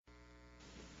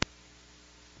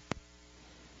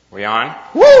We on?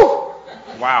 Woo!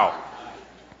 Wow.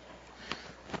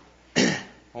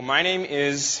 Well, my name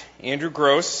is Andrew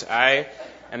Gross. I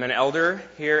am an elder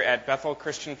here at Bethel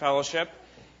Christian Fellowship,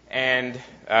 and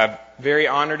very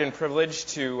honored and privileged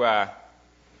to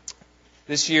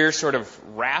this year sort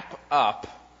of wrap up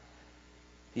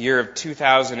the year of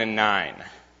 2009.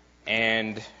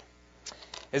 And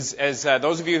as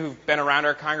those of you who've been around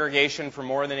our congregation for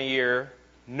more than a year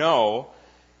know,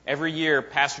 every year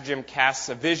Pastor Jim casts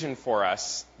a vision for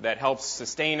us that helps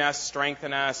sustain us,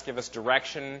 strengthen us, give us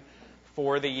direction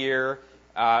for the year.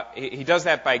 He does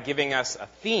that by giving us a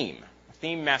theme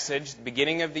message at the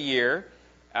beginning of the year,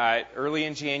 early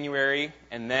in January,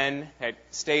 and then it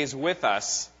stays with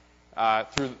us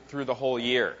through the whole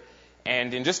year.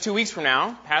 And in just 2 weeks from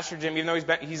now, Pastor Jim, even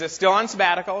though he's still on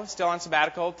sabbatical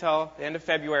till the end of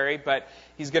February, but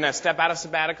he's going to step out of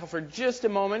sabbatical for just a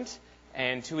moment,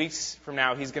 and 2 weeks from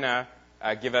now, he's going to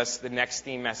give us the next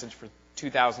theme message for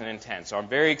 2010. So I'm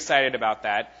very excited about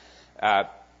that.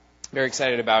 Very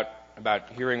excited about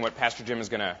hearing what Pastor Jim is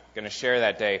going to share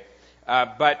that day.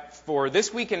 But for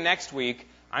this week and next week,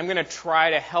 I'm going to try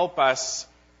to help us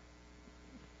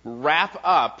wrap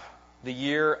up the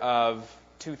year of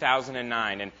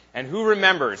 2009. And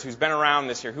who's been around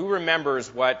this year, who remembers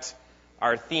what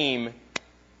our theme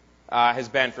has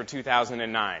been for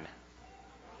 2009?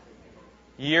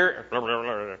 I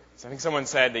think someone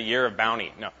said the year of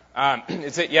bounty. No. That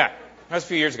was a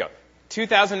few years ago.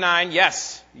 2009,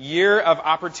 yes, year of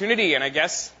opportunity. And I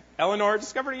guess Eleanor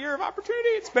discovered a year of opportunity.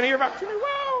 It's been a year of opportunity.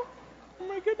 Wow. Oh,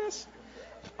 my goodness.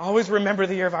 Always remember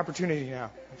the year of opportunity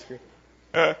now. That's great.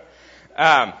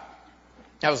 That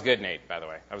was good, Nate, by the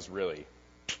way. That was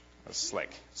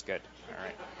slick. It's good. All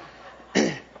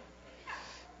right.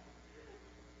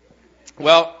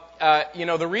 Well,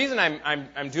 the reason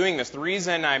I'm doing this, the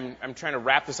reason I'm trying to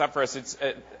wrap this up for us, it's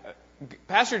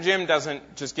Pastor Jim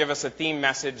doesn't just give us a theme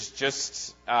message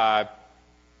just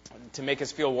to make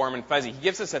us feel warm and fuzzy. He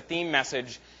gives us a theme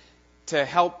message to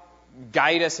help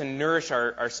guide us and nourish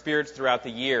our spirits throughout the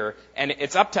year. And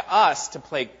it's up to us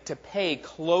to pay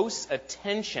close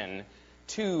attention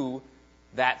to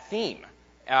that theme,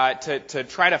 to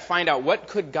try to find out what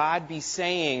could God be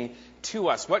saying to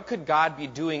us, what could God be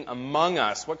doing among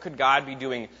us, what could God be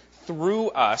doing through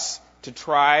us to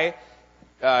try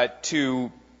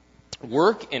to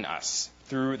work in us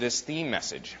through this theme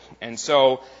message. And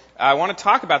so I want to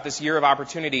talk about this year of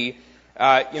opportunity.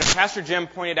 Pastor Jim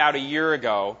pointed out a year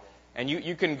ago, and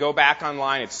you can go back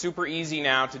online. It's super easy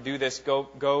now to do this.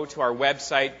 Go to our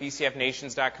website,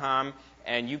 bcfnations.com,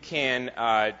 and you can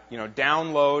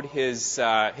download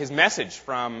his message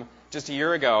from just a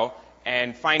year ago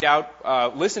and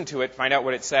listen to it, find out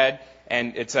what it said,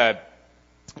 and it's a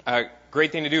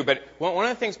great thing to do. But one of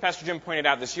the things Pastor Jim pointed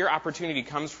out, this year opportunity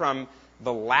comes from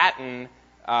the Latin,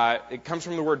 it comes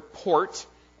from the word port.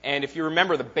 And if you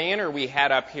remember, the banner we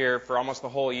had up here for almost the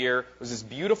whole year was this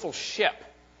beautiful ship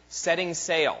setting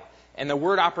sail. And the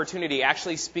word opportunity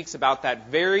actually speaks about that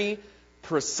very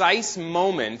precise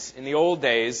moment in the old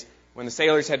days when the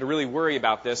sailors had to really worry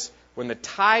about this, when the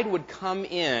tide would come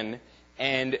in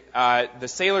and the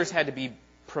sailors had to be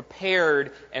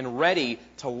prepared and ready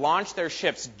to launch their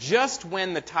ships just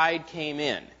when the tide came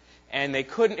in. And they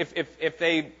couldn't, if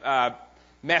they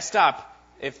messed up,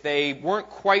 if they weren't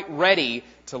quite ready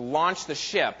to launch the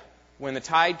ship when the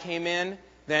tide came in,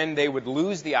 then they would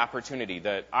lose the opportunity.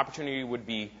 The opportunity would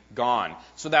be gone.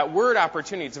 So that word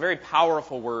opportunity, it's a very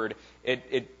powerful word.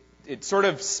 It sort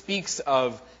of speaks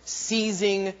of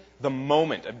seizing the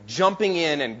moment, of jumping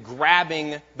in and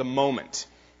grabbing the moment.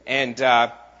 And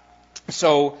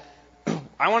so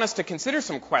I want us to consider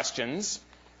some questions.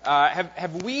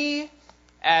 Have we,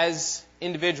 as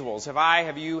individuals,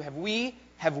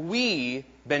 have we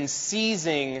been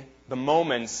seizing the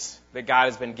moments that God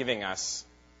has been giving us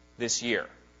this year?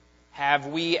 Have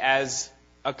we, as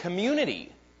a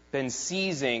community, been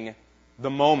seizing the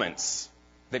moments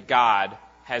that God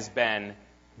has been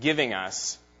giving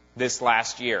us this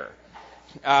last year?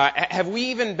 Have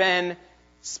we even been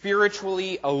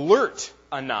spiritually alert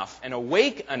enough and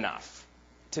awake enough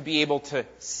to be able to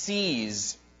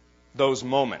seize those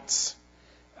moments?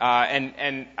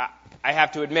 And I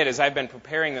have to admit, as I've been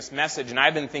preparing this message and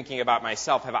I've been thinking about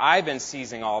myself, have I been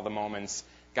seizing all the moments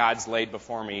God's laid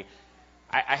before me?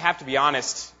 I have to be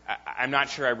honest, I'm not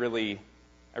sure I really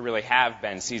have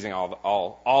been seizing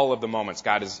all of the moments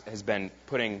God has been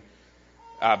putting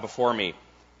before me.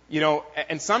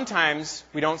 And sometimes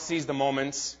we don't seize the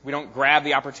moments, we don't grab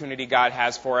the opportunity God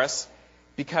has for us,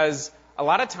 because a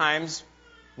lot of times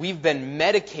we've been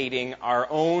medicating our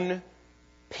own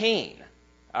pain.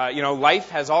 Life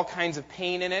has all kinds of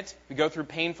pain in it. We go through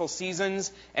painful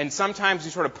seasons, and sometimes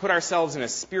we sort of put ourselves in a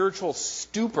spiritual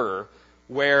stupor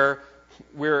where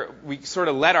we sort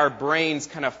of let our brains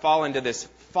kind of fall into this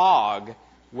fog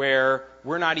where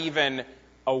we're not even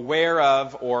aware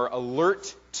of or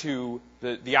alert to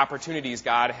the opportunities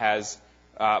God has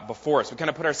before us. We kind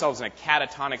of put ourselves in a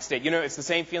catatonic state. It's the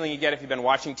same feeling you get if you've been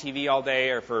watching TV all day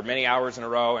or for many hours in a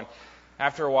row, and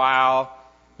after a while,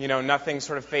 nothing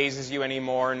sort of phases you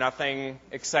anymore, nothing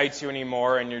excites you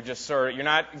anymore, and you're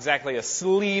not exactly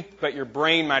asleep, but your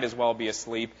brain might as well be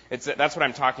asleep. That's what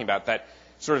I'm talking about, that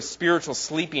sort of spiritual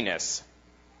sleepiness.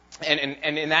 And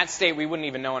in that state, we wouldn't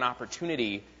even know an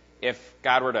opportunity if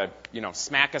God were to,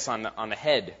 smack us on the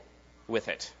head with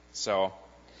it. So,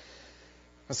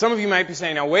 some of you might be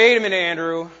saying, now wait a minute,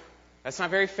 Andrew, that's not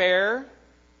very fair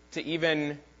to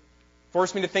even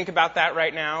force me to think about that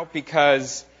right now,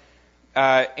 because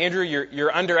Andrew,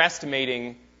 you're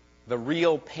underestimating the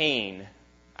real pain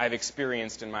I've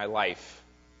experienced in my life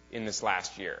in this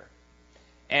last year.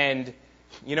 And,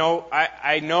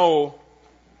 I know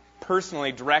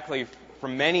personally, directly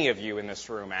from many of you in this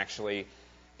room, actually,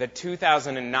 that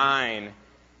 2009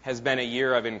 has been a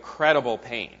year of incredible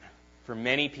pain for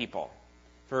many people.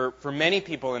 For many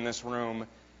people in this room,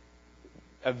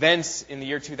 events in the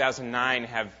year 2009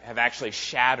 have actually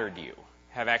shattered you,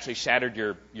 have actually shattered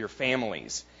your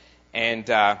families, and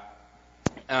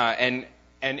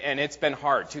it's been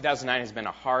hard. 2009 has been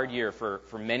a hard year for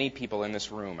many people in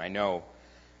this room. I know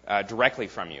directly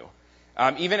from you.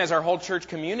 Even as our whole church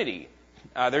community,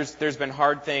 there's been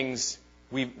hard things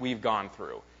we've gone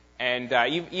through, and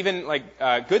even like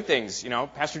good things.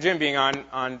 Pastor Jim being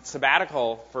on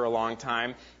sabbatical for a long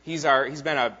time, he's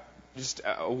been just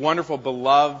a wonderful,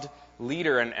 beloved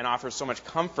leader, and offers so much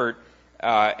comfort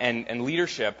and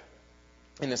leadership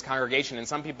in this congregation. And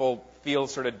some people feel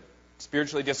sort of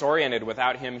spiritually disoriented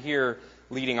without him here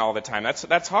leading all the time.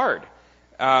 That's hard.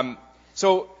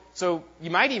 So you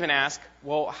might even ask,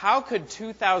 well, how could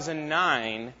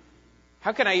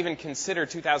I even consider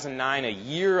 2009 a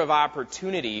year of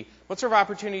opportunity? What sort of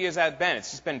opportunity has that been?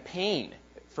 It's just been pain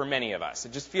for many of us.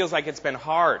 It just feels like it's been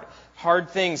hard. Hard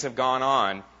things have gone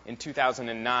on in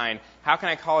 2009. How can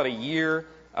I call it a year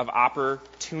of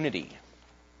opportunity?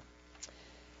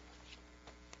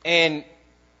 And,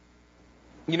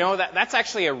 that's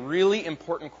actually a really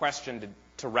important question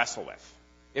to wrestle with.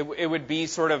 It would be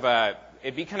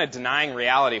it'd be kind of denying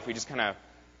reality if we just kind of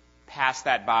passed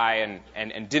that by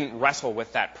and didn't wrestle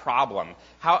with that problem.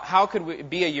 How could it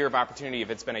be a year of opportunity if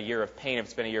it's been a year of pain, if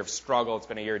it's been a year of struggle, it's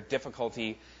been a year of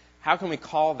difficulty? How can we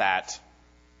call that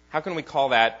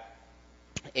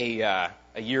a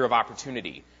year of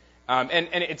opportunity? And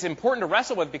it's important to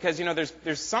wrestle with because,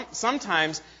 there's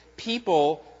sometimes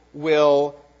people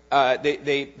will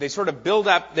they sort of build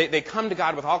up, they come to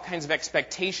God with all kinds of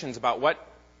expectations about what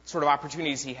sort of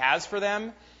opportunities He has for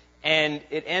them, and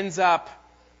it ends up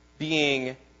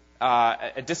being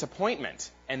a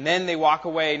disappointment. And then they walk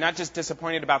away not just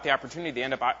disappointed about the opportunity, they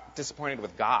end up disappointed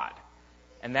with God.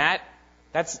 And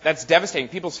that's devastating.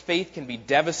 People's faith can be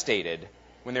devastated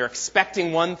when they're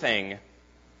expecting one thing,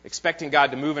 expecting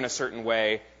God to move in a certain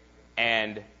way,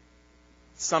 and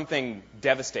something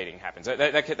devastating happens.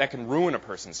 That can ruin a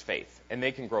person's faith, and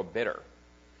they can grow bitter.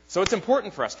 So it's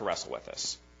important for us to wrestle with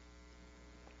this.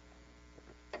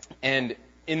 And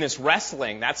in this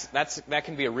wrestling, that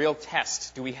can be a real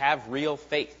test. Do we have real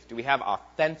faith? Do we have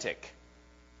authentic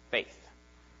faith?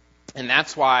 And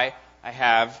that's why I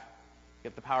have,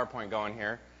 get the PowerPoint going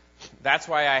here, that's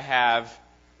why I have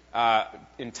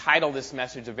entitled this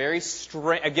message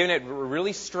given it a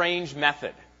really strange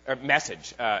message,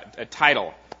 a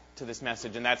title to this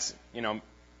message, and that's,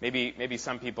 maybe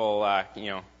some people,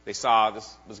 they saw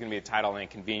this was going to be a title and they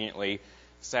conveniently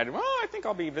decided, well, I think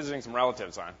I'll be visiting some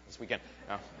relatives on this weekend.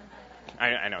 No,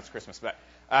 I know it's Christmas, but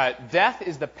death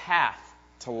is the path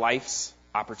to life's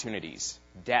opportunities.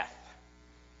 Death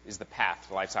is the path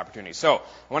to life's opportunities. So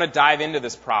I want to dive into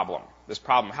this problem.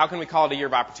 How can we call it a year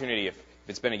of opportunity if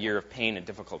it's been a year of pain and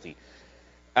difficulty?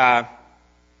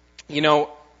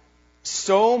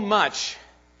 So much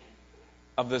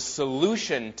of the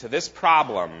solution to this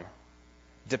problem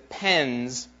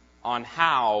depends on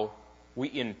how we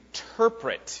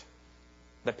interpret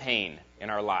the pain in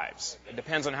our lives. It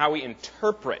depends on how we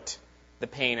interpret the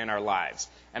pain in our lives.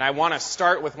 And I want to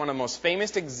start with one of the most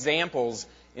famous examples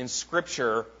in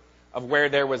Scripture of where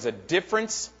there was a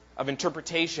difference of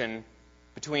interpretation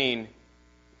between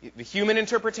the human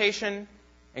interpretation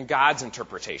and God's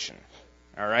interpretation.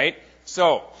 All right?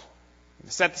 So,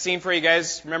 to set the scene for you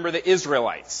guys, remember the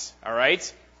Israelites. All right?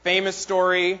 Famous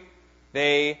story.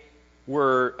 They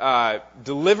were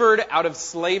delivered out of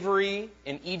slavery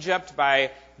in Egypt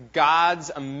by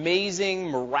God's amazing,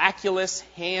 miraculous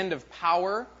hand of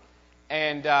power,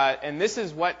 and this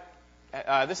is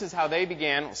how they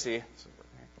began. Let's see.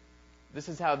 This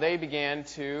is how they began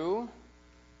to.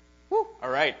 All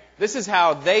right. This is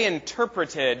how they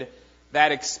interpreted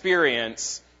that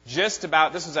experience. Just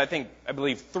about. This was, I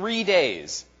believe, 3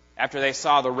 days after they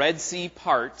saw the Red Sea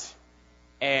part,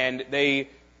 and they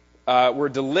were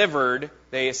delivered.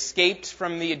 They escaped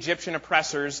from the Egyptian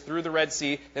oppressors through the Red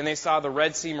Sea. Then they saw the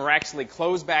Red Sea miraculously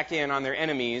close back in on their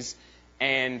enemies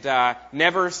and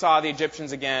never saw the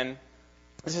Egyptians again.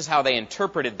 This is how they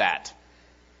interpreted that.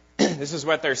 This is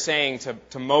what they're saying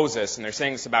to Moses, and they're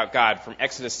saying this about God from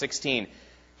Exodus 16.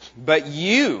 But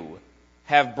you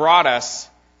have brought us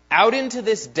out into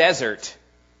this desert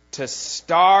to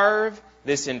starve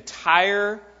this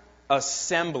entire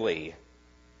assembly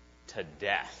to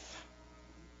death.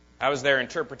 That was their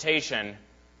interpretation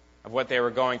of what they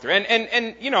were going through.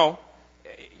 And you know,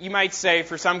 you might say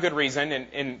for some good reason,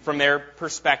 and from their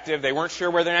perspective, they weren't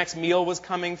sure where their next meal was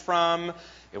coming from.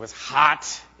 It was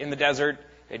hot in the desert.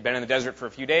 They'd been in the desert for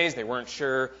a few days. They weren't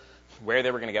sure where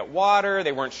they were going to get water.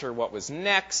 They weren't sure what was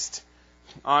next.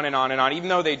 On and on and on. Even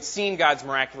though they'd seen God's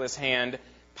miraculous hand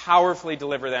powerfully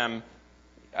deliver them,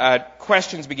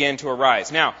 questions began to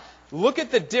arise. Now, look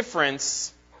at the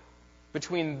difference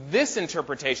between this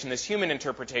interpretation, this human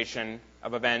interpretation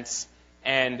of events,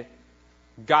 and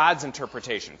God's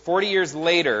interpretation. 40 years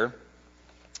later,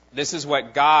 this is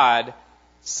what God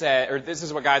said, or this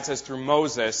is what God says through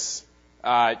Moses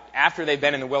after they've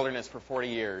been in the wilderness for 40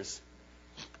 years.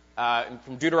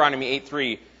 From Deuteronomy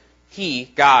 8:3,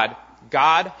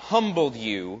 God humbled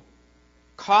you,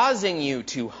 causing you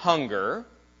to hunger,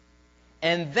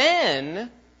 and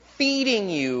then feeding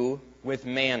you with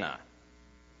manna,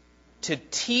 to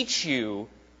teach you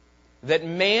that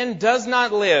man does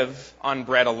not live on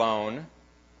bread alone,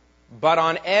 but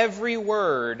on every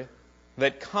word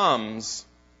that comes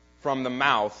from the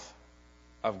mouth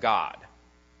of God.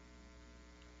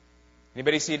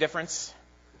 Anybody see a difference?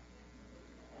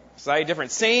 Slightly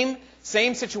different. Same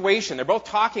situation. They're both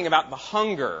talking about the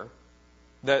hunger,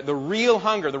 the real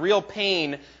hunger, the real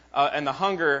pain, and the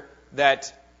hunger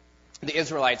that the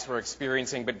Israelites were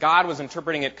experiencing. But God was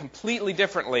interpreting it completely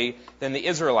differently than the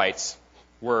Israelites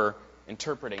were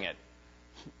interpreting it.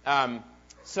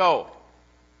 So,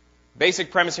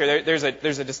 basic premise here, there's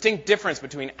a distinct difference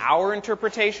between our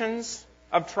interpretations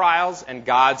of trials and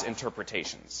God's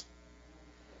interpretations.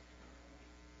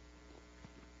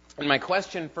 And my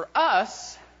question for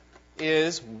us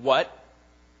is, what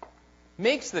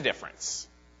makes the difference?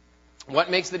 What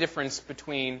makes the difference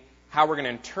between how we're going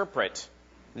to interpret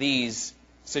these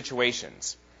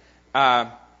situations?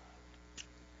 Well,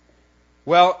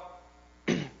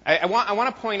 I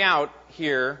want to point out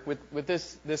here with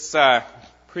this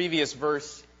previous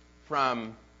verse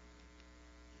from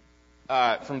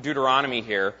Deuteronomy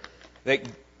here, that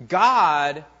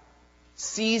God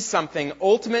sees something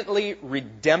ultimately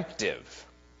redemptive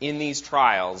in these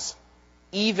trials,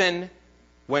 even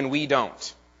when we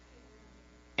don't.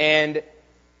 And,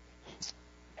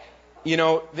 you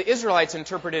know, the Israelites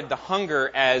interpreted the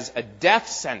hunger as a death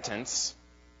sentence,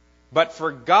 but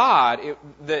for God,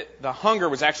 the hunger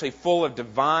was actually full of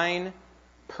divine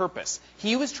purpose.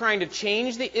 He was trying to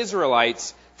change the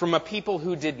Israelites from a people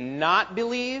who did not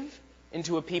believe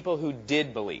into a people who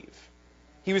did believe.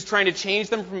 He was trying to change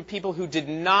them from people who did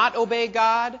not obey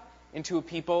God into a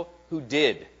people who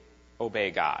did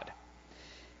obey God.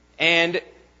 And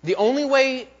the only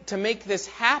way to make this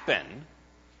happen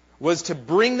was to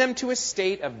bring them to a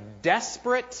state of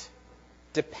desperate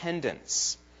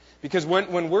dependence. Because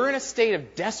when we're in a state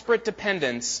of desperate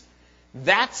dependence,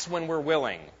 that's when we're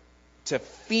willing to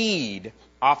feed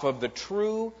off of the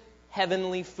true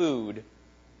heavenly food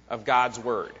of God's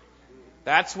Word.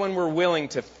 That's when we're willing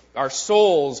to, our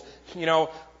souls, you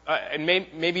know, and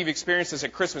maybe you've experienced this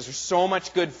at Christmas. There's so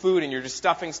much good food and you're just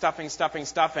stuffing,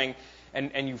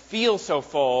 and you feel so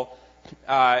full.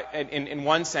 In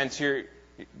one sense,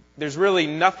 there's really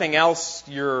nothing else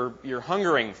you're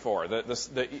hungering for.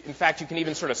 In fact, you can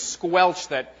even sort of squelch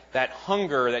that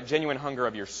hunger, that genuine hunger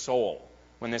of your soul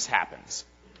when this happens.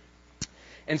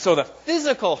 And so the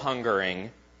physical hungering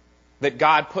that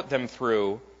God put them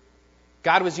through,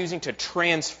 God was using to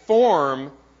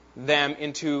transform them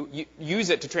use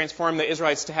it to transform the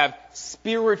Israelites to have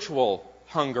spiritual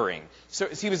hungering. So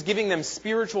he was giving them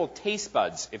spiritual taste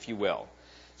buds, if you will,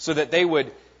 so that they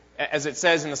would, as it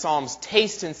says in the Psalms,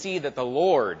 taste and see that the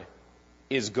Lord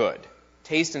is good.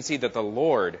 Taste and see that the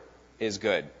Lord is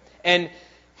good. And,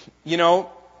 you know,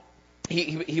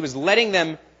 he was letting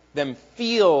them them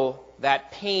feel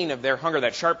that pain of their hunger,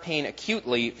 that sharp pain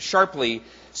sharply,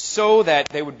 so that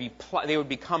they would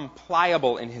become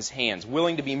pliable in his hands,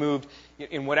 willing to be moved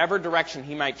in whatever direction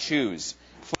he might choose,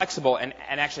 flexible and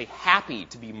actually happy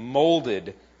to be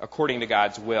molded according to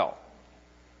God's will.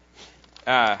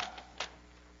 But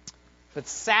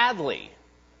sadly,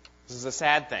 this is a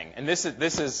sad thing, and this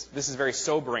is very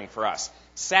sobering for us.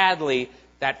 Sadly,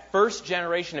 that first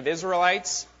generation of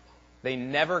Israelites, they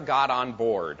never got on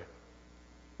board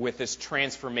with this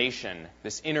transformation,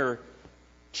 this inner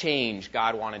change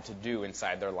God wanted to do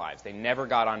inside their lives. They never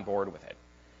got on board with it.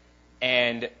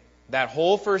 And that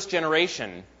whole first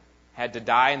generation had to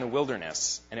die in the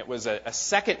wilderness, and it was a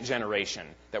second generation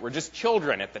that were just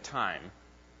children at the time,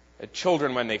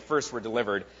 children when they first were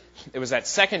delivered. It was that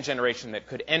second generation that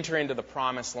could enter into the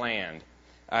promised land.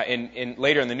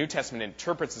 Later in the New Testament, it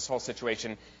interprets this whole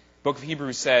situation. The book of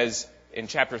Hebrews says in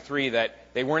chapter 3 that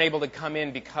they weren't able to come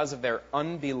in because of their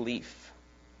unbelief.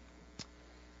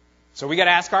 So we got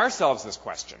to ask ourselves this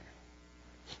question.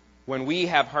 When we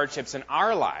have hardships in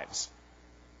our lives,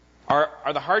 are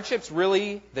the hardships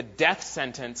really the death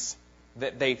sentence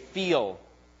that they feel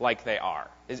like they are?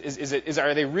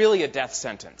 Are they really a death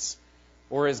sentence?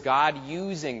 Or is God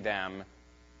using them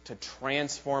to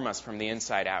transform us from the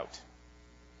inside out?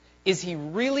 Is he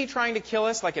really trying to kill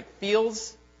us like it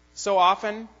feels so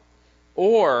often?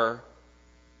 Or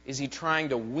is he trying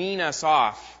to wean us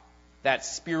off that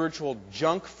spiritual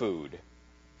junk food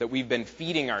that we've been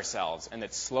feeding ourselves and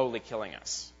that's slowly killing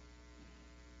us?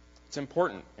 It's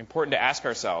important to ask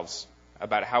ourselves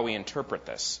about how we interpret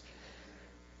this.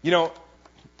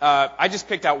 I just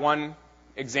picked out one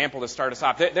example to start us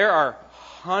off. There are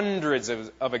hundreds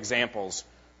of examples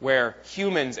where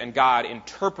humans and God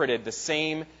interpreted the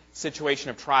same situation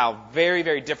of trial very,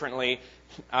 very differently.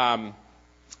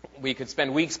 We could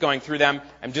spend weeks going through them.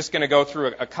 I'm just going to go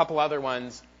through a couple other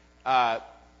ones. And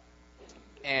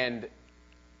I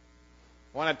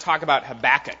want to talk about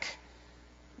Habakkuk,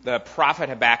 the prophet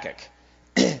Habakkuk.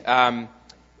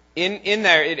 In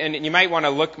there, and you might want to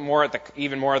look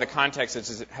even more at the context.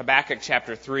 It's Habakkuk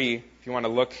chapter 3. If you want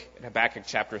to look at Habakkuk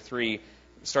chapter 3,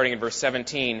 starting in verse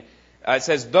 17, it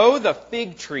says, "Though the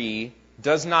fig tree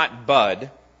does not bud,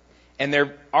 and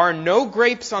there are no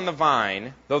grapes on the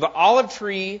vine, though the olive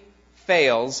tree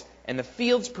fails, and the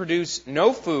fields produce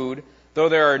no food, though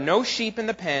there are no sheep in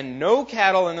the pen, no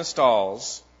cattle in the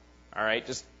stalls." All right,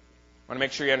 just want to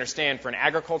make sure you understand, for an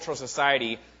agricultural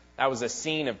society, that was a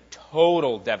scene of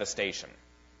total devastation,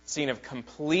 scene of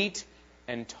complete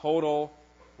and total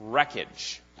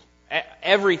wreckage.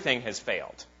 Everything has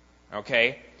failed,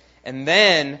 okay? And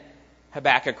then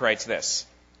Habakkuk writes this,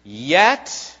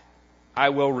 "Yet I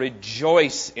will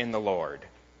rejoice in the Lord.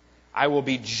 I will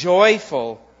be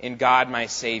joyful in God my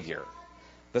Savior.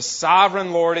 The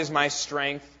sovereign Lord is my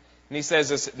strength." And he says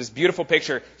this beautiful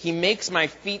picture, "He makes my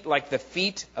feet like the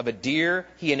feet of a deer.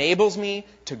 He enables me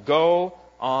to go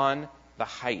on the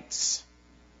heights."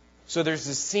 So there's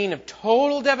this scene of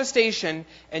total devastation,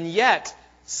 and yet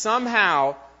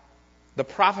somehow the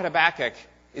prophet Habakkuk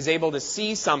is able to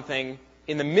see something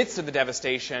in the midst of the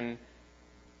devastation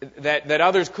that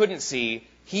others couldn't see.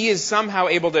 He is somehow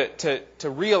able to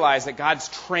realize that God's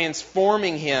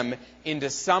transforming him into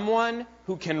someone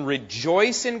who can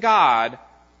rejoice in God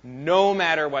no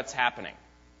matter what's happening.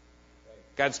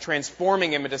 God's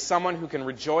transforming him into someone who can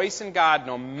rejoice in God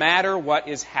no matter what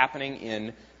is happening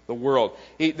in the world.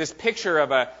 This picture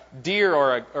of a deer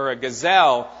or a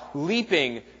gazelle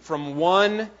leaping from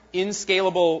one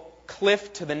inscalable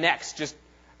cliff to the next, just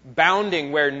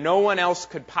bounding where no one else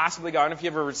could possibly go. I don't know if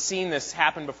you've ever seen this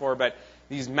happen before, but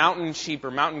these mountain sheep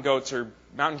or mountain goats or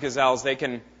mountain gazelles, they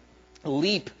can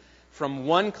leap from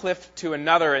one cliff to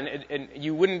another, and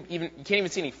you can't even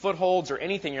see any footholds or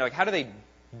anything. You're like, how do they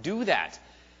do that?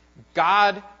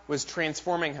 God was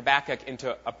transforming Habakkuk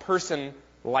into a person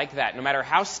like that. No matter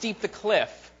how steep the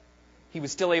cliff, he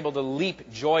was still able to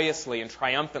leap joyously and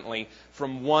triumphantly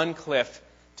from one cliff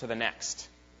to the next.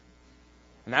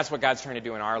 And that's what God's trying to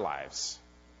do in our lives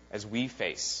as we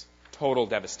face total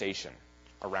devastation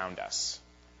around us.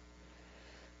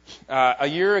 A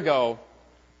year ago,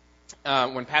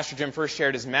 when Pastor Jim first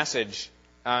shared his message,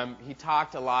 he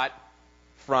talked a lot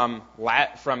from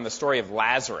the story of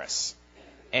Lazarus.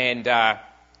 And,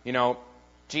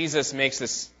 Jesus makes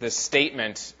this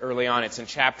statement early on. It's in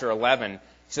chapter 11. He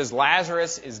says,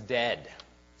 "Lazarus is dead."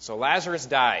 So Lazarus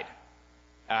died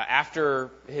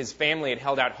after his family had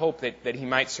held out hope that he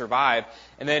might survive.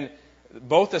 And then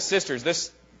both the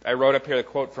sisters, I wrote up here the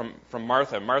quote from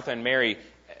Martha and Mary,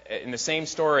 in the same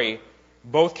story,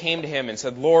 both came to him and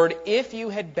said, "Lord, if you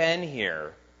had been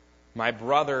here, my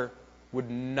brother would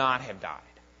not have died.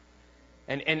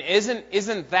 And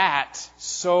isn't that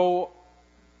so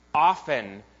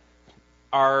often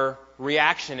our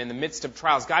reaction in the midst of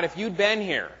trials? God, if you'd been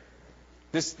here,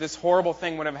 this horrible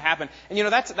thing would have happened. And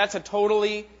that's a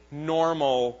totally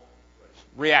normal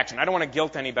reaction. I don't want to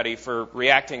guilt anybody for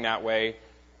reacting that way.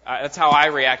 That's how I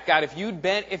react. God, if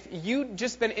you'd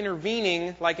just been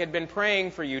intervening like I'd been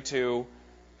praying for you to,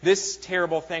 this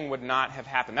terrible thing would not have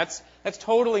happened. That's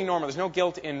totally normal. There's no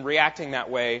guilt in reacting that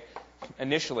way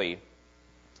initially.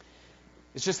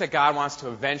 It's just that God wants to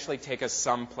eventually take us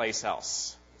someplace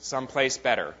else, someplace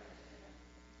better.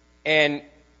 And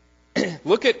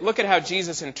look at how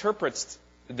Jesus interprets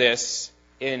this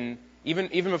even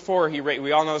before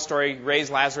we all know the story, he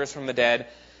raised Lazarus from the dead.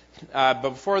 But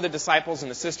before the disciples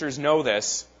and the sisters know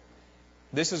this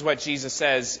is what Jesus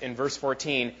says in verse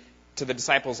 14 to the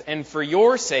disciples, "And for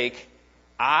your sake,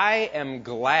 I am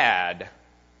glad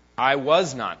I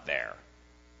was not there,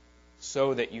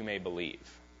 so that you may believe."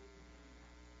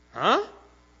 Huh?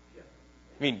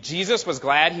 I mean, Jesus was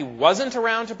glad he wasn't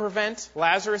around to prevent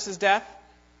Lazarus' death?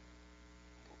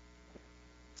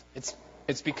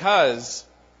 It's because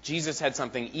Jesus had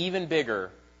something even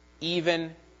bigger,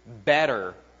 even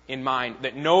better in mind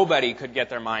that nobody could get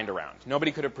their mind around.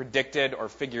 Nobody could have predicted or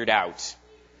figured out.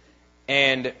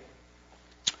 And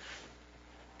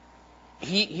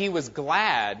he was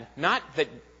glad, not that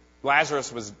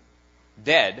Lazarus was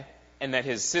dead and that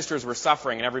his sisters were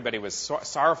suffering and everybody was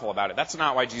sorrowful about it. That's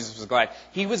not why Jesus was glad.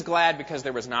 He was glad because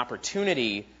there was an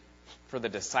opportunity for the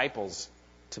disciples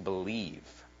to believe.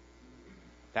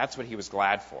 That's what he was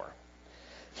glad for.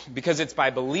 Because it's by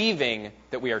believing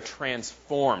that we are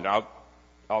transformed. I'll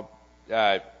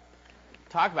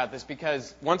talk about this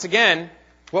because, once again,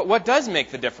 what does make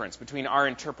the difference between our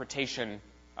interpretation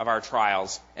of our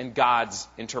trials and God's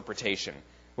interpretation?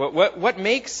 What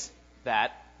makes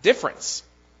that difference?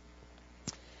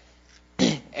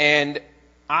 And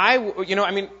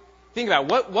think about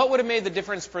it. What would have made the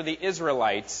difference for the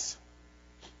Israelites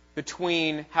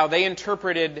between how they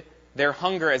interpreted their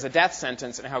hunger as a death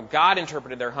sentence and how God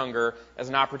interpreted their hunger as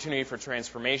an opportunity for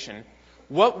transformation?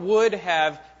 What would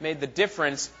have made the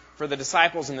difference for the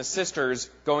disciples and the sisters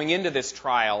going into this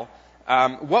trial?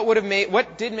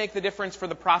 What did make the difference for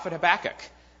the prophet Habakkuk,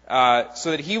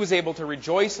 so that he was able to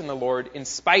rejoice in the Lord in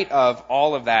spite of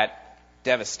all of that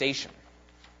devastation?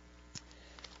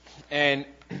 And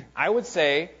I would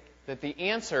say that the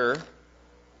answer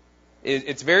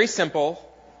it's very simple,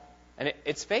 and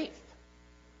it's faith.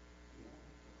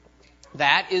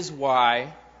 That is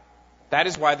why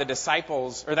the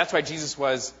disciples, or that's why Jesus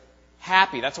was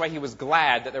happy. That's why he was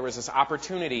glad that there was this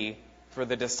opportunity for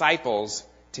the disciples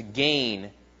to gain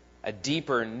a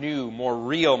deeper, new, more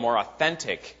real, more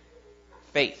authentic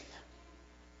faith.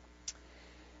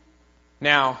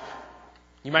 Now,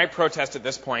 you might protest at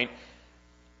this point.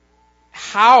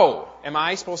 How am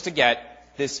I supposed to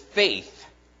get this faith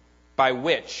by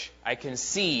which I can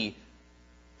see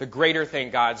the greater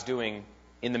thing God's doing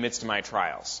in the midst of my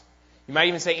trials? You might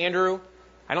even say, Andrew,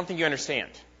 I don't think you understand.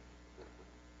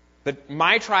 But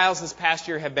my trials this past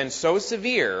year have been so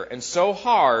severe and so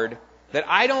hard that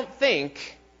I don't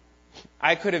think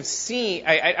I could have seen,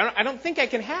 I don't think I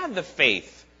can have the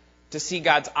faith to see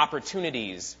God's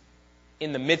opportunities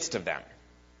in the midst of them.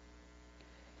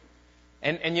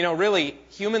 And really,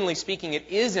 humanly speaking, it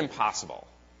is impossible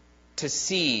to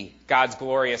see God's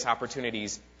glorious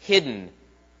opportunities hidden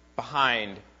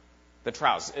behind the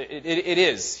trials. It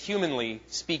is, humanly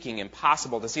speaking,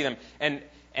 impossible to see them.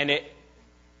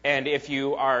 And if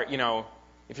you are,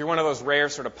 if you're one of those rare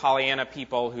sort of Pollyanna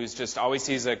people who's just always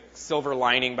sees a silver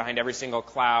lining behind every single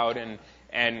cloud, and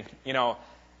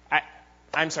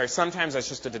I'm sorry, sometimes that's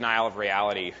just a denial of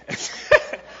reality.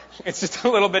 It's just a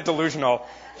little bit delusional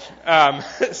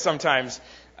sometimes.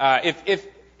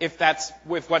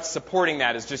 If what's supporting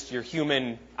that is just your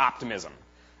human optimism.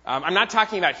 I'm not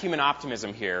talking about human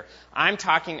optimism here. I'm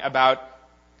talking about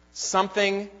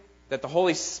something that the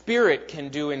Holy Spirit can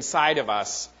do inside of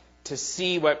us to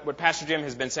see what Pastor Jim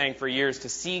has been saying for years, to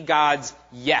see God's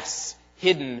yes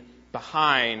hidden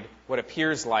behind what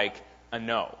appears like a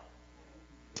no.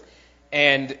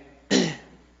 And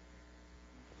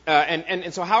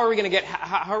so how are we going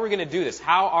to do this?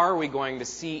 How are we going to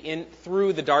see in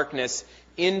through the darkness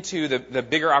into the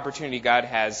bigger opportunity God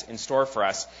has in store for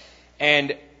us?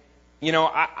 And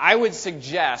I would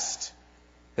suggest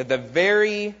that the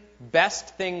very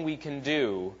best thing we can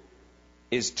do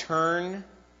is turn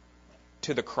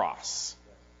to the cross.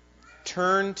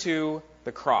 Turn to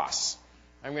the cross.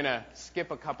 I'm going to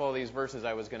skip a couple of these verses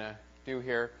I was going to do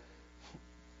here.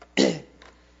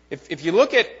 If you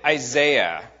look at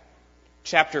Isaiah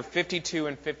chapter 52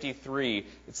 and 53,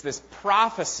 it's this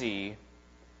prophecy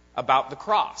about the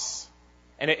cross.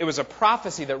 And it was a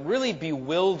prophecy that really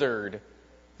bewildered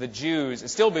the Jews. It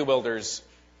still bewilders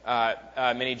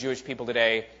many Jewish people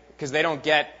today because they don't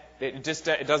get it.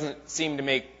 It doesn't seem to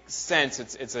make sense.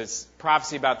 It's a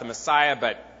prophecy about the Messiah,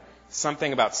 but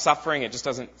something about suffering. It just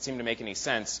doesn't seem to make any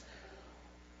sense.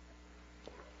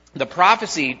 The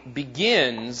prophecy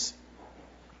begins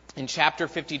in chapter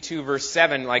 52, verse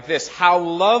 7, like this: "How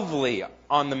lovely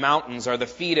on the mountains are the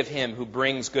feet of him who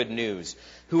brings good news,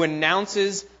 who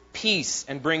announces peace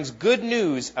and brings good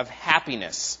news of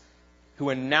happiness, who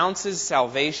announces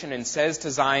salvation and says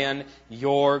to Zion,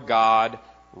 your God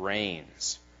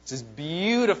reigns." It's this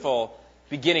beautiful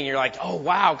beginning. You're like, oh,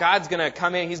 wow, God's going to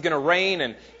come in, He's going to reign,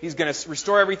 and He's going to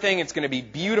restore everything. It's going to be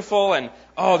beautiful, and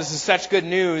oh, this is such good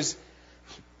news.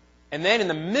 And then in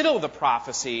the middle of the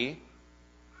prophecy,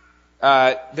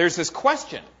 there's this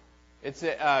question. It's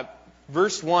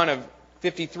verse 1 of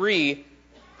 53,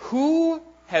 "Who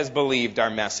has believed our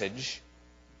message,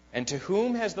 and to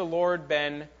whom has the Lord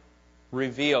been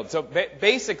revealed?" So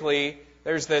basically,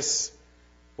 there's this,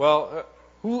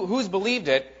 who's believed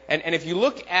it? And if you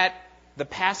look at the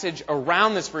passage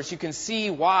around this verse, you can see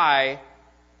why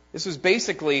this was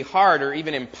basically hard or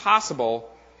even impossible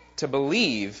to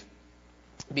believe.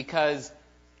 Because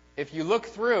if you look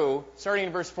through, starting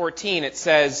in verse 14, it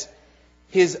says,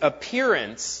 "His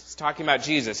appearance," it's talking about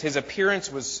Jesus, "his appearance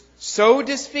was so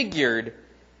disfigured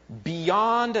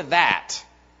beyond that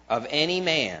of any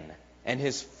man, and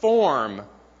his form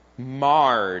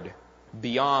marred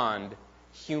beyond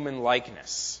human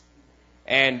likeness."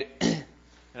 And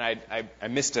I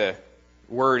missed a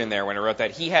word in there when I wrote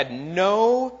that. "He had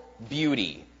no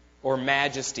beauty or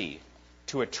majesty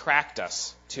to attract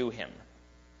us to him."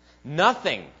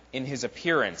 Nothing in his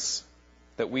appearance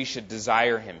that we should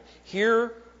desire him.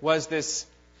 Here was this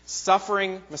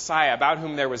suffering Messiah about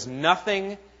whom there was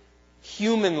nothing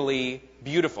humanly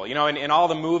beautiful. You know, in all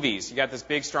the movies, you got this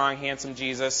big, strong, handsome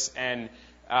Jesus, and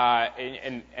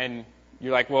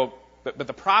you're like, well, but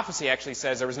the prophecy actually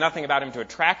says there was nothing about him to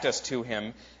attract us to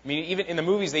him. I mean, even in the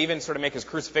movies, they even sort of make his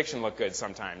crucifixion look good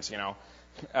sometimes, you know.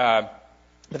 But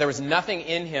there was nothing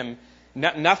in him,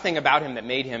 nothing about him that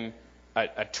made him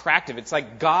attractive. It's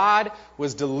like God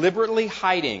was deliberately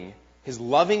hiding his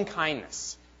loving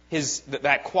kindness,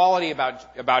 that quality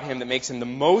about him that makes him the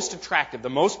most attractive, the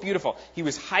most beautiful. He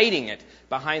was hiding it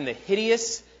behind the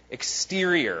hideous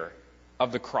exterior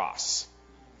of the cross.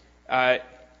 And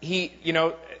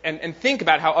think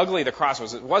about how ugly the cross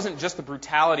was. It wasn't just the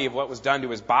brutality of what was done to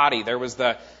his body. There was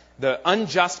the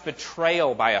unjust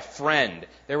betrayal by a friend.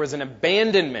 There was an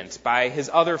abandonment by his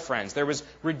other friends. There was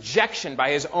rejection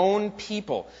by his own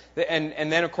people.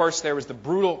 And then, of course, there was the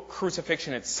brutal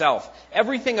crucifixion itself.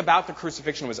 Everything about the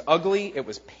crucifixion was ugly. It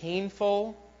was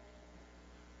painful.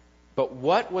 But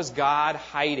what was God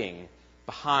hiding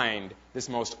behind this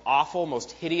most awful,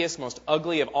 most hideous, most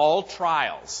ugly of all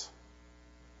trials?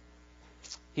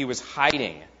 He was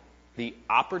hiding the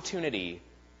opportunity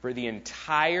for the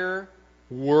entire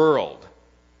world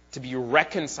to be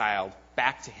reconciled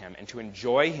back to him and to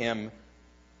enjoy him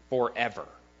forever.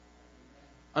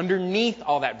 Underneath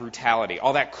all that brutality,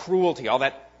 all that cruelty, all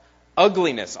that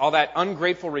ugliness, all that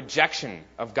ungrateful rejection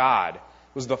of God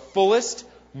was the fullest,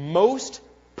 most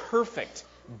perfect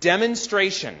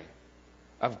demonstration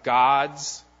of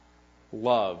God's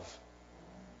love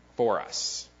for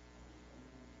us.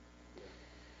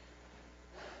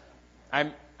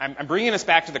 I'm bringing us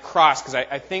back to the cross because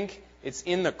I think it's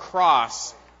in the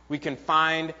cross we can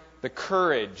find the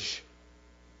courage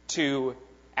to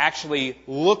actually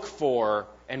look for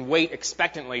and wait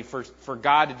expectantly for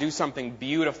God to do something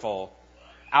beautiful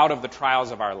out of the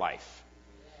trials of our life.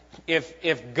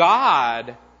 If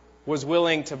God was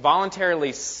willing to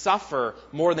voluntarily suffer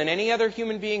more than any other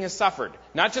human being has suffered,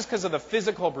 not just because of the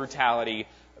physical brutality,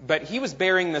 but he was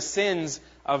bearing the sins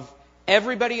of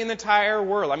everybody in the entire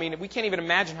world. I mean, we can't even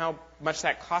imagine how much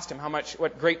that cost him,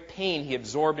 what great pain he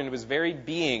absorbed into his very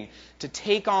being to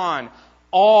take on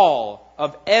all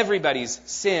of everybody's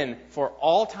sin for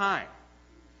all time.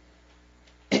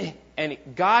 And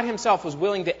God himself was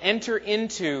willing to enter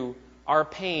into our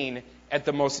pain at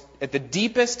the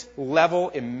deepest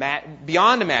level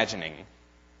beyond imagining.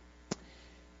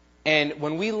 And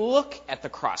when we look at the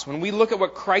cross, when we look at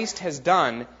what Christ has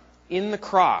done in the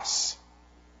cross,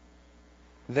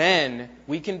 then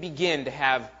we can begin to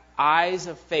have eyes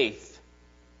of faith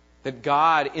that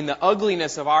God, in the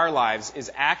ugliness of our lives,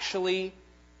 is actually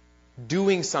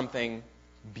doing something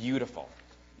beautiful,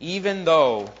 even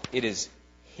though it is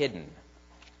hidden.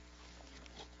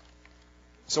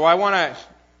 So I want to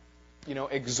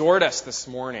exhort us this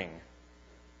morning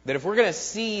that if we're going to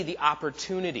see the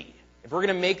opportunity, if we're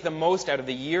going to make the most out of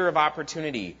the year of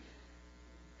opportunity,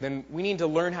 then we need to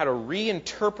learn how to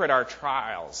reinterpret our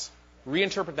trials,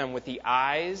 reinterpret them with the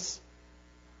eyes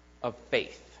of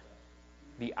faith.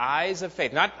 The eyes of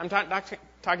faith. I'm not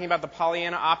talking about the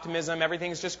Pollyanna optimism,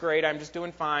 everything's just great, I'm just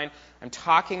doing fine. I'm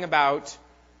talking about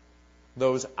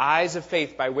those eyes of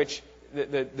faith by which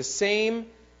the same,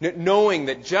 knowing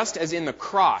that just as in the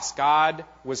cross God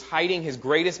was hiding His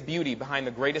greatest beauty behind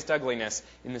the greatest ugliness,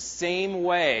 in the same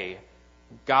way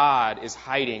God is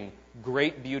hiding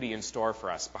great beauty in store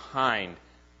for us behind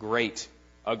great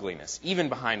ugliness, even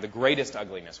behind the greatest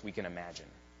ugliness we can imagine.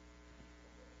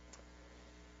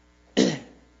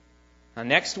 Now,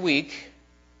 next week,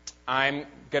 I'm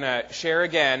going to share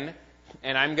again,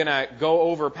 and I'm going to go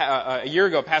over, a year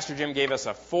ago, Pastor Jim gave us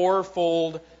a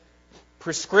fourfold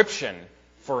prescription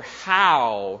for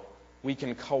how we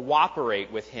can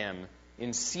cooperate with Him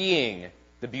in seeing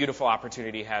the beautiful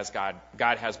opportunity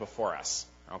God has before us.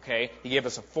 Okay? He gave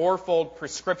us a fourfold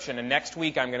prescription, and next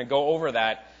week I'm going to go over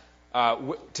that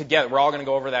together. We're all going to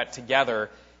go over that together,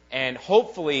 and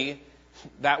hopefully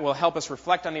that will help us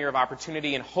reflect on the year of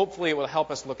opportunity, and hopefully it will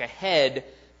help us look ahead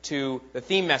to the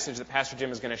theme message that Pastor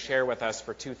Jim is going to share with us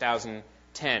for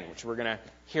 2010, which we're going to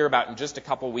hear about in just a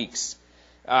couple weeks.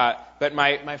 But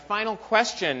my final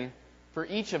question for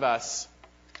each of us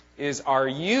is, are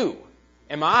we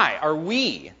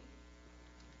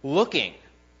looking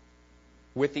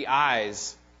with the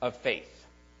eyes of faith?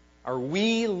 Are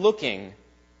we looking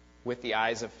with the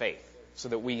eyes of faith so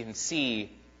that we can see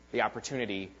the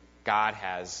opportunity God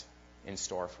has in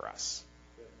store for us?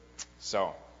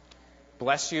 So,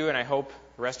 bless you, and I hope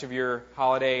the rest of your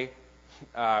holiday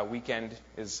weekend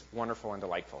is wonderful and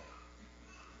delightful.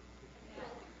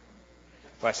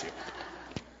 Bless you.